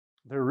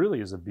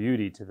really is a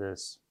beauty to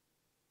this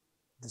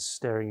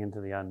staring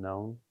into the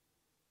unknown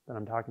that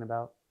I'm talking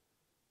about,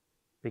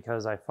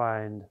 because I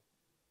find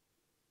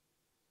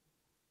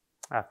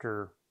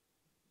after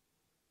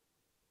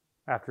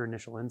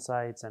initial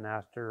insights and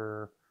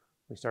after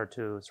we start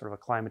to sort of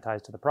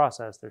acclimatize to the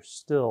process, there's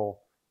still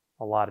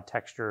a lot of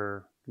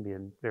texture, can be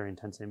in very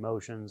intense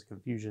emotions,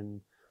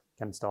 confusion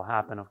can still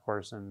happen, of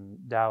course,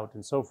 and doubt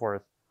and so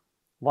forth.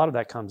 A lot of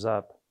that comes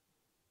up.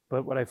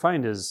 But what I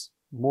find is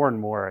more and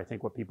more, I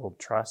think what people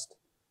trust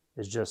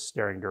is just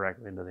staring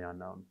directly into the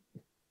unknown.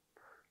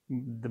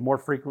 The more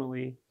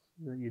frequently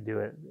you do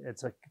it,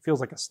 it feels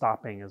like a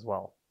stopping as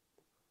well.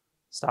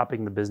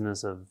 Stopping the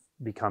business of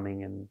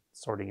becoming and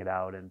sorting it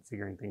out and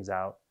figuring things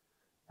out.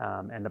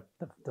 And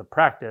the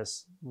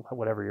practice,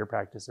 whatever your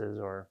practice is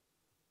or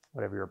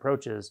whatever your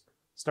approach is,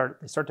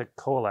 they start to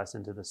coalesce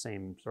into the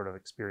same sort of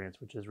experience,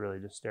 which is really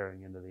just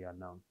staring into the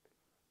unknown,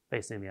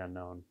 facing the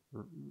unknown,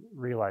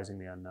 realizing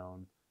the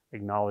unknown,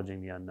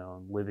 acknowledging the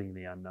unknown, living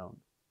the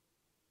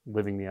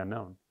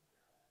unknown.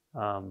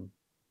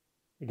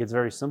 It gets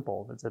very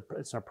simple.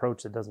 It's an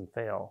approach that doesn't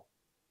fail.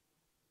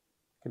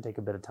 It can take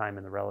a bit of time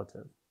in the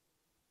relative.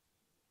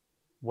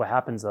 What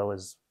happens though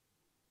is,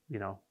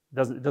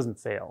 it doesn't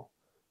fail,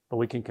 but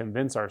we can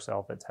convince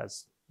ourselves it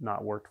has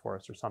not worked for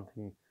us or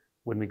something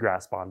when we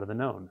grasp onto the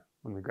known,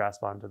 when we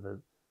grasp onto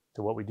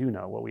to what we do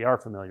know, what we are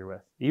familiar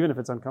with, even if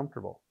it's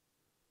uncomfortable.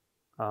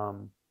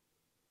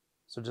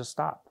 So just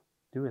stop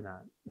doing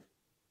that.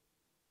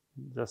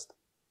 Just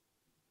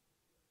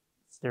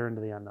stare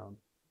into the unknown.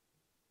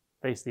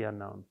 Face the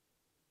unknown.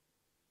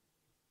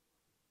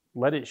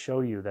 Let it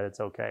show you that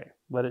it's okay.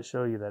 Let it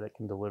show you that it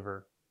can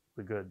deliver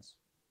the goods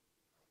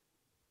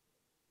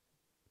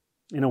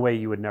in a way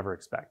you would never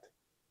expect.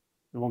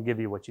 It won't give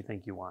you what you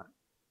think you want,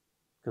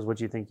 because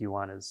what you think you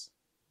want is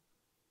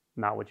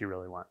not what you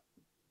really want.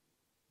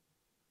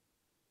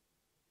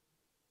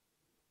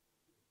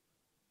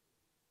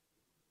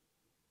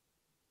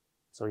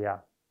 So yeah,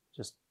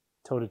 just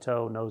toe to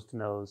toe, nose to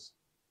nose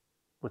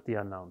with the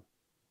unknown.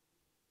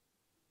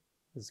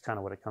 This is kind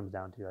of what it comes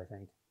down to, I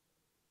think.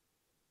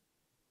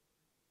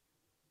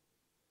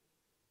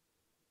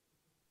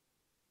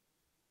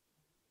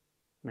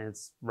 I mean,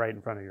 it's right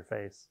in front of your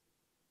face.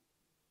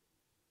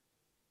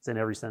 It's in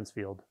every sense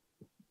field.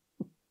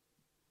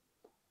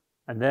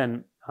 And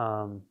then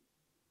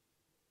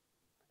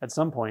at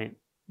some point,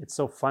 it's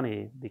so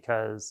funny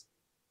because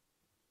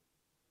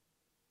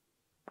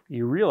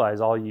you realize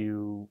all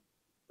you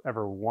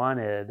ever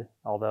wanted,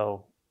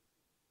 although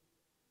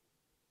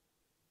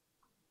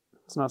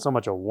it's not so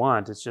much a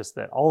want, it's just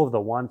that all of the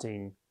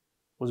wanting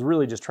was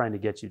really just trying to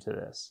get you to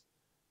this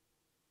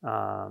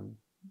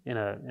in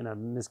a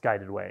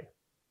misguided way.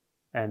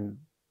 And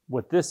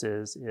what this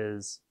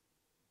is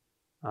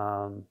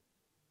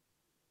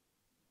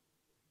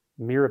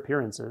mere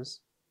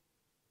appearances,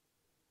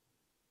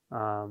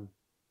 not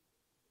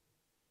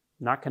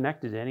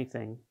connected to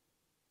anything,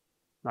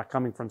 not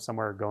coming from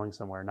somewhere or going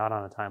somewhere, not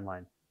on a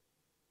timeline.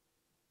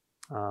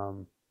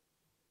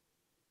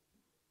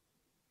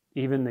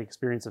 Even the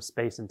experience of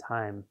space and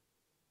time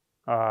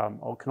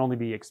can only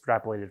be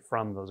extrapolated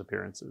from those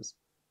appearances.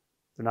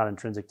 They're not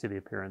intrinsic to the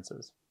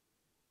appearances.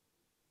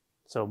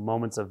 So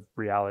moments of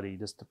reality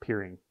just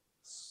appearing,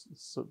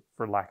 so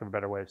for lack of a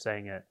better way of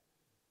saying it.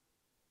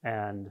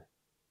 And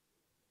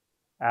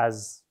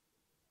as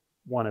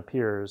one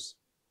appears,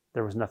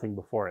 there was nothing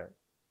before it.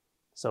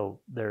 So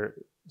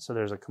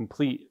there's a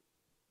complete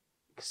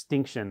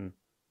extinction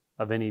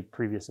of any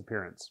previous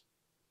appearance.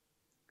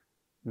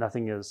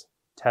 Nothing is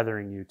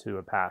tethering you to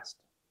a past.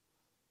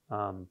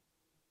 And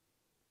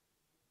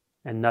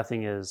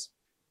nothing is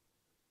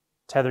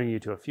tethering you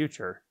to a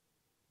future.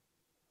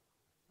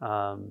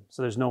 So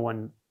there's no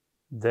one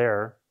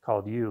there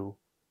called you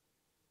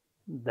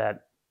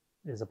that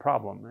is a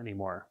problem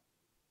anymore.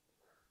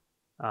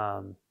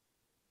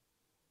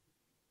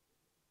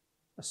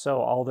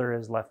 So all there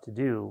is left to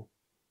do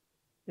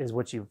is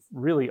what you've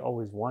really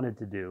always wanted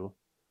to do,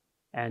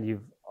 and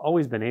you've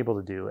always been able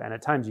to do, and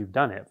at times you've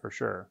done it for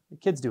sure. The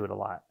kids do it a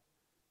lot.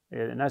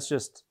 And that's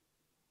just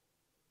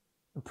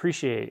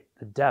appreciate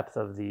the depth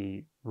of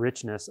the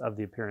richness of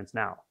the appearance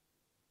now,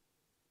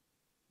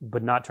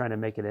 but not trying to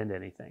make it into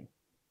anything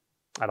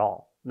at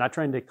all. Not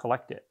trying to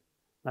collect it,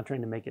 not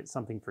trying to make it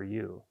something for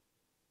you,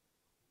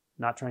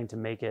 not trying to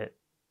make it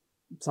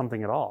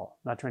something at all,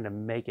 not trying to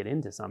make it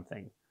into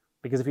something.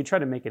 Because if you try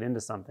to make it into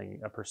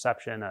something, a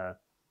perception, a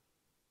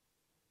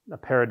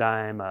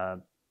paradigm,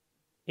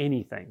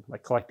 anything,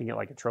 like collecting it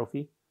like a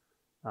trophy,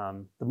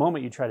 the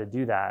moment you try to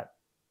do that,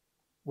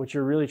 what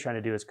you're really trying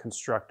to do is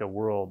construct a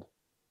world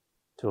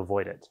to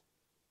avoid it.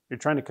 You're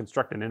trying to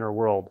construct an inner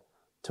world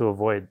to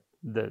avoid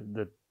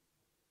the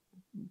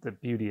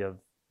beauty of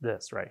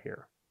this right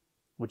here,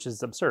 which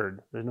is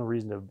absurd. There's no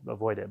reason to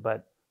avoid it,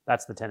 but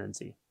that's the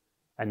tendency.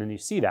 And then you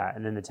see that,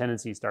 and then the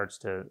tendency starts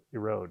to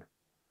erode.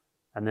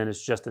 And then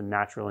it's just a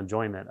natural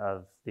enjoyment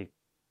of the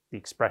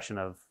expression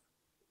of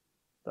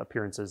the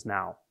appearances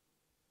now,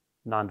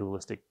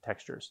 non-dualistic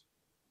textures.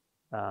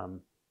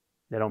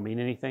 They don't mean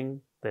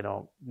anything. They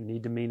don't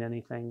need to mean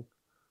anything.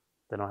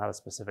 They don't have a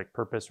specific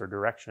purpose or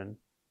direction.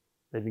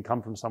 They didn't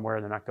come from somewhere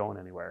and they're not going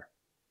anywhere.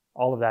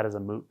 All of that is a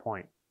moot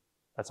point.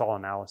 That's all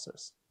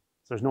analysis.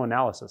 So there's no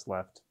analysis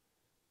left.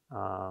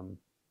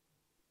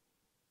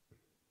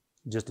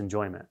 Just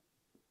enjoyment,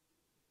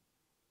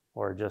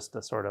 or just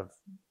a sort of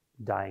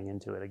dying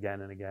into it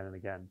again and again and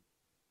again.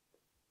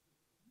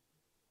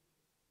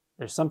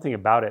 There's something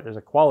about it. There's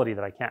a quality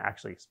that I can't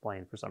actually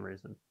explain for some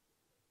reason,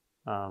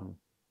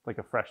 like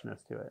a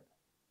freshness to it.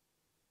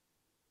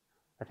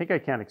 I think I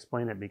can't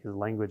explain it because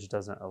language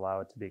doesn't allow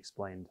it to be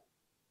explained.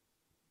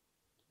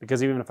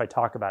 Because even if I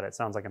talk about it, it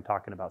sounds like I'm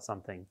talking about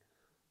something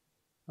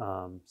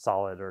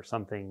solid or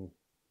something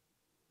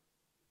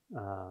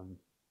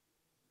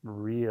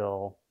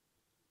real.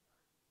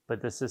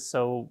 But this is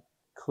so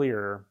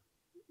clear,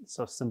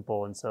 so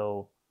simple, and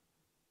so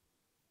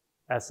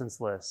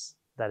essenceless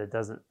that it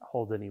doesn't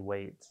hold any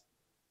weight.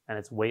 And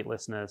its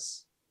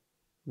weightlessness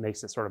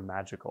makes it sort of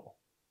magical.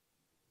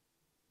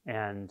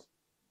 And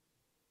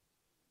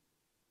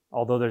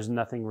although there's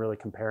nothing really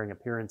comparing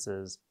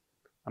appearances,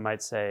 I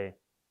might say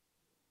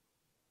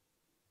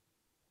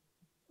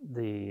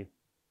the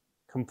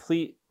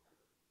complete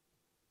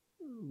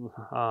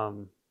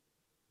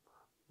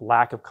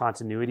lack of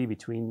continuity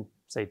between,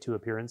 say, two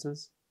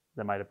appearances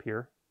that might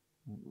appear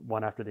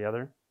one after the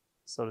other,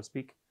 so to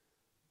speak.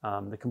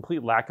 The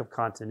complete lack of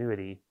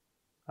continuity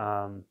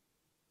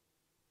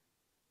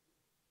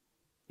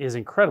is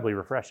incredibly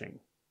refreshing.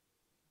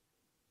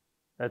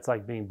 It's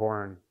like being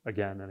born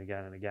again and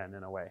again and again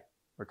in a way.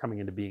 We're coming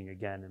into being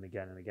again and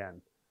again and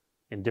again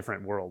in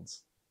different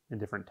worlds, in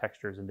different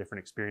textures, in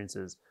different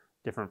experiences,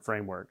 different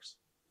frameworks.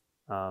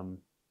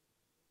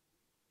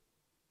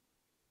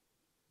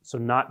 So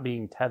not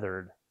being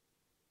tethered,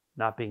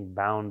 not being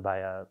bound by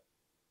a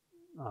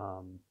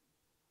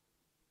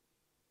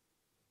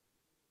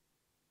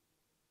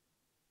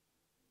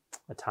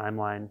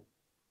timeline,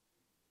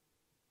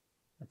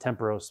 a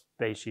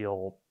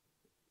temporospatial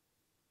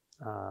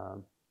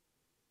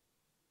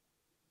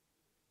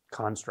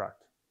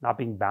construct, not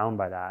being bound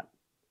by that,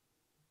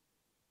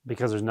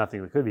 because there's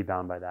nothing that could be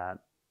bound by that,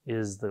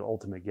 is the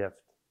ultimate gift.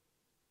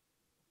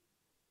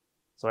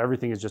 So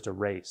everything is just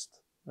erased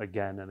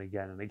again and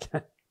again and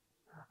again.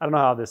 I don't know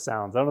how this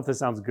sounds. I don't know if this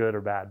sounds good or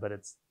bad, but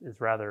it's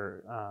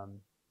rather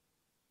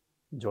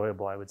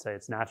enjoyable, I would say.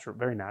 It's natural,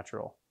 very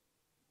natural,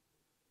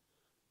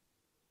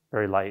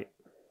 very light.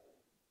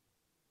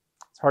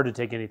 It's hard to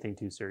take anything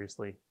too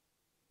seriously.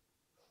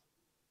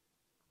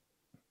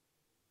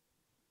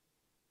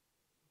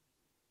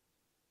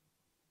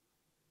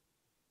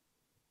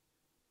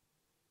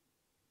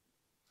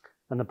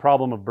 And the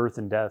problem of birth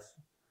and death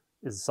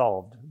is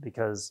solved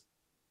because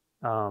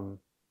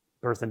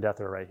birth and death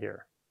are right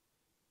here.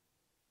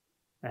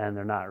 And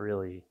they're not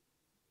really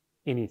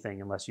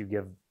anything unless you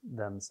give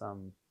them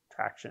some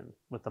traction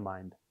with the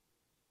mind.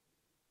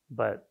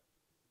 But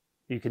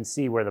you can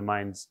see where the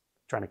mind's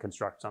trying to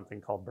construct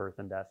something called birth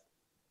and death,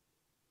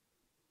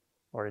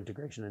 or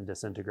integration and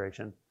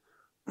disintegration,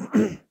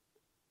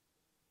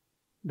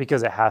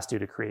 because it has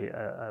to create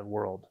a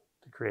world,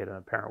 to create an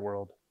apparent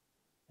world.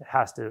 It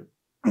has to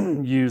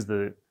use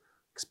the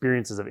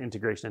experiences of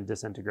integration and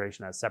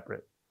disintegration as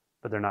separate,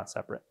 but they're not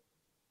separate.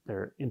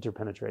 They're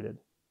interpenetrated.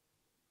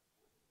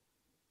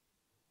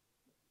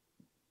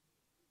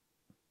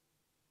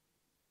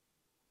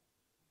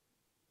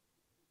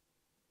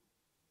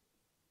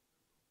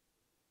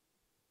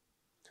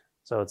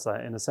 So it's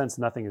in a sense,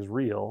 nothing is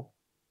real,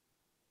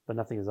 but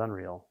nothing is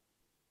unreal.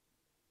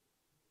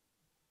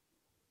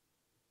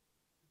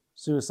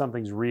 As soon as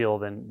something's real,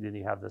 then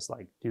you have this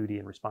like duty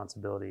and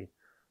responsibility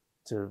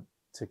to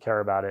care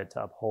about it,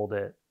 to uphold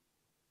it,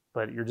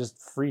 but you're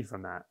just freed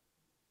from that.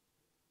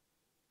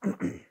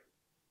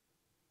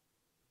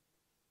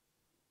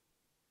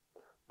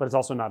 But it's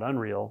also not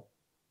unreal,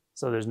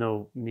 so there's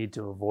no need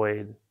to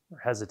avoid or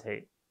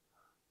hesitate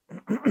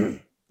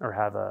or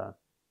have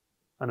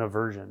an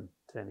aversion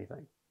to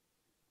anything.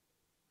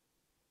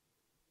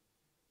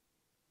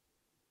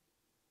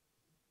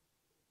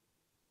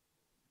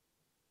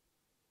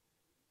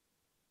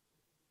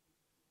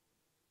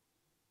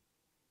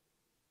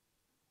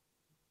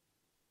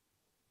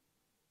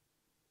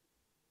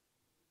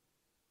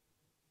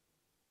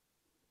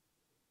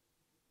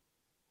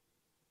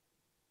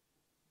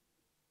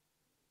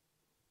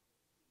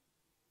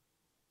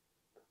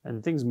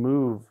 And things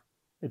move.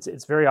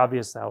 It's very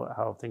obvious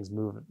how things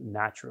move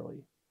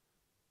naturally.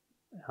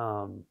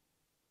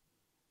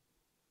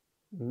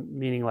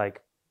 Meaning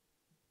like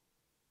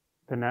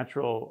the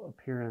natural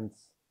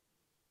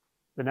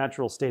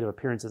state of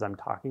appearances I'm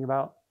talking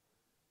about,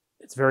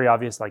 it's very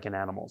obvious like in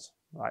animals,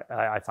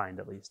 I find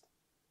at least.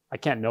 I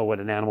can't know what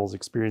an animal is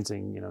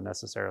experiencing,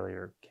 necessarily,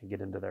 or can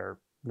get into their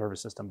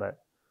nervous system, but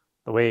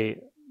the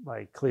way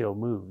like Cleo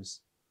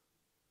moves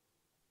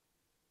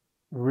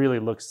really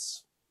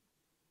looks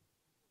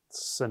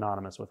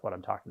synonymous with what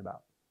I'm talking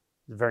about.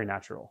 It's very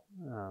natural.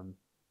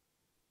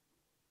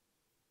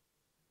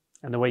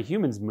 And the way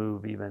humans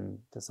move, even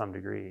to some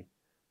degree,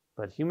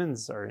 but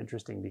humans are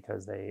interesting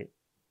because they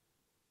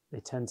they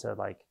tend to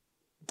like,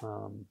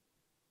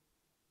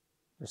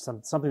 there's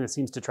something that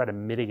seems to try to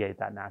mitigate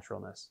that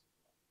naturalness.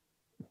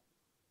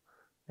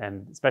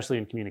 And especially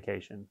in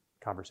communication,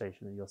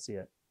 conversation, you'll see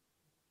it.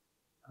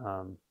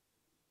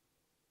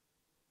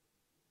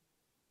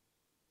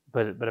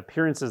 But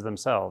appearances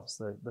themselves,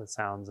 the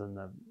sounds and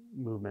the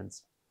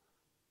movements,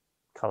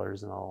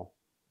 colors in all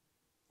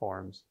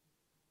forms,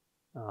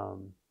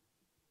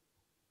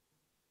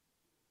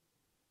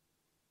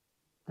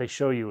 they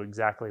show you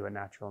exactly what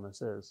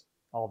naturalness is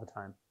all the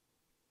time.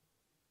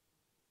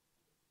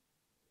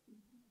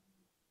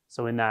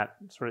 So in that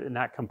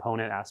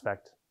component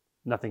aspect,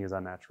 nothing is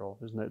unnatural.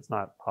 It's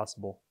not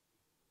possible.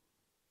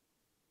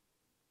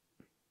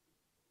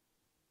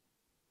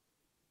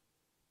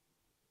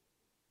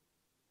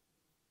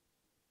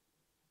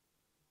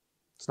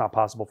 It's not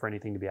possible for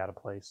anything to be out of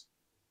place.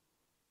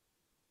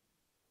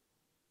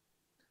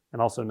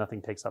 And also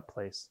nothing takes up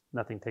place.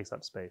 Nothing takes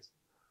up space.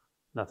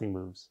 Nothing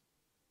moves.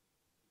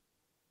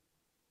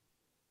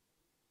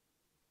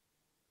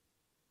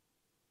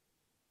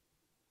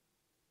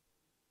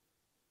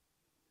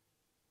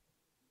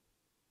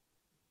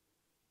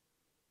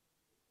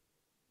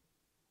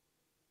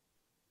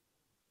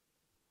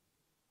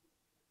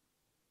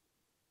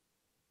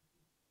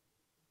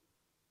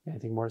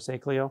 Anything more to say,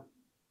 Cleo?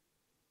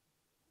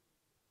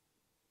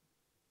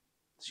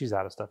 She's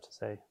out of stuff to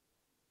say.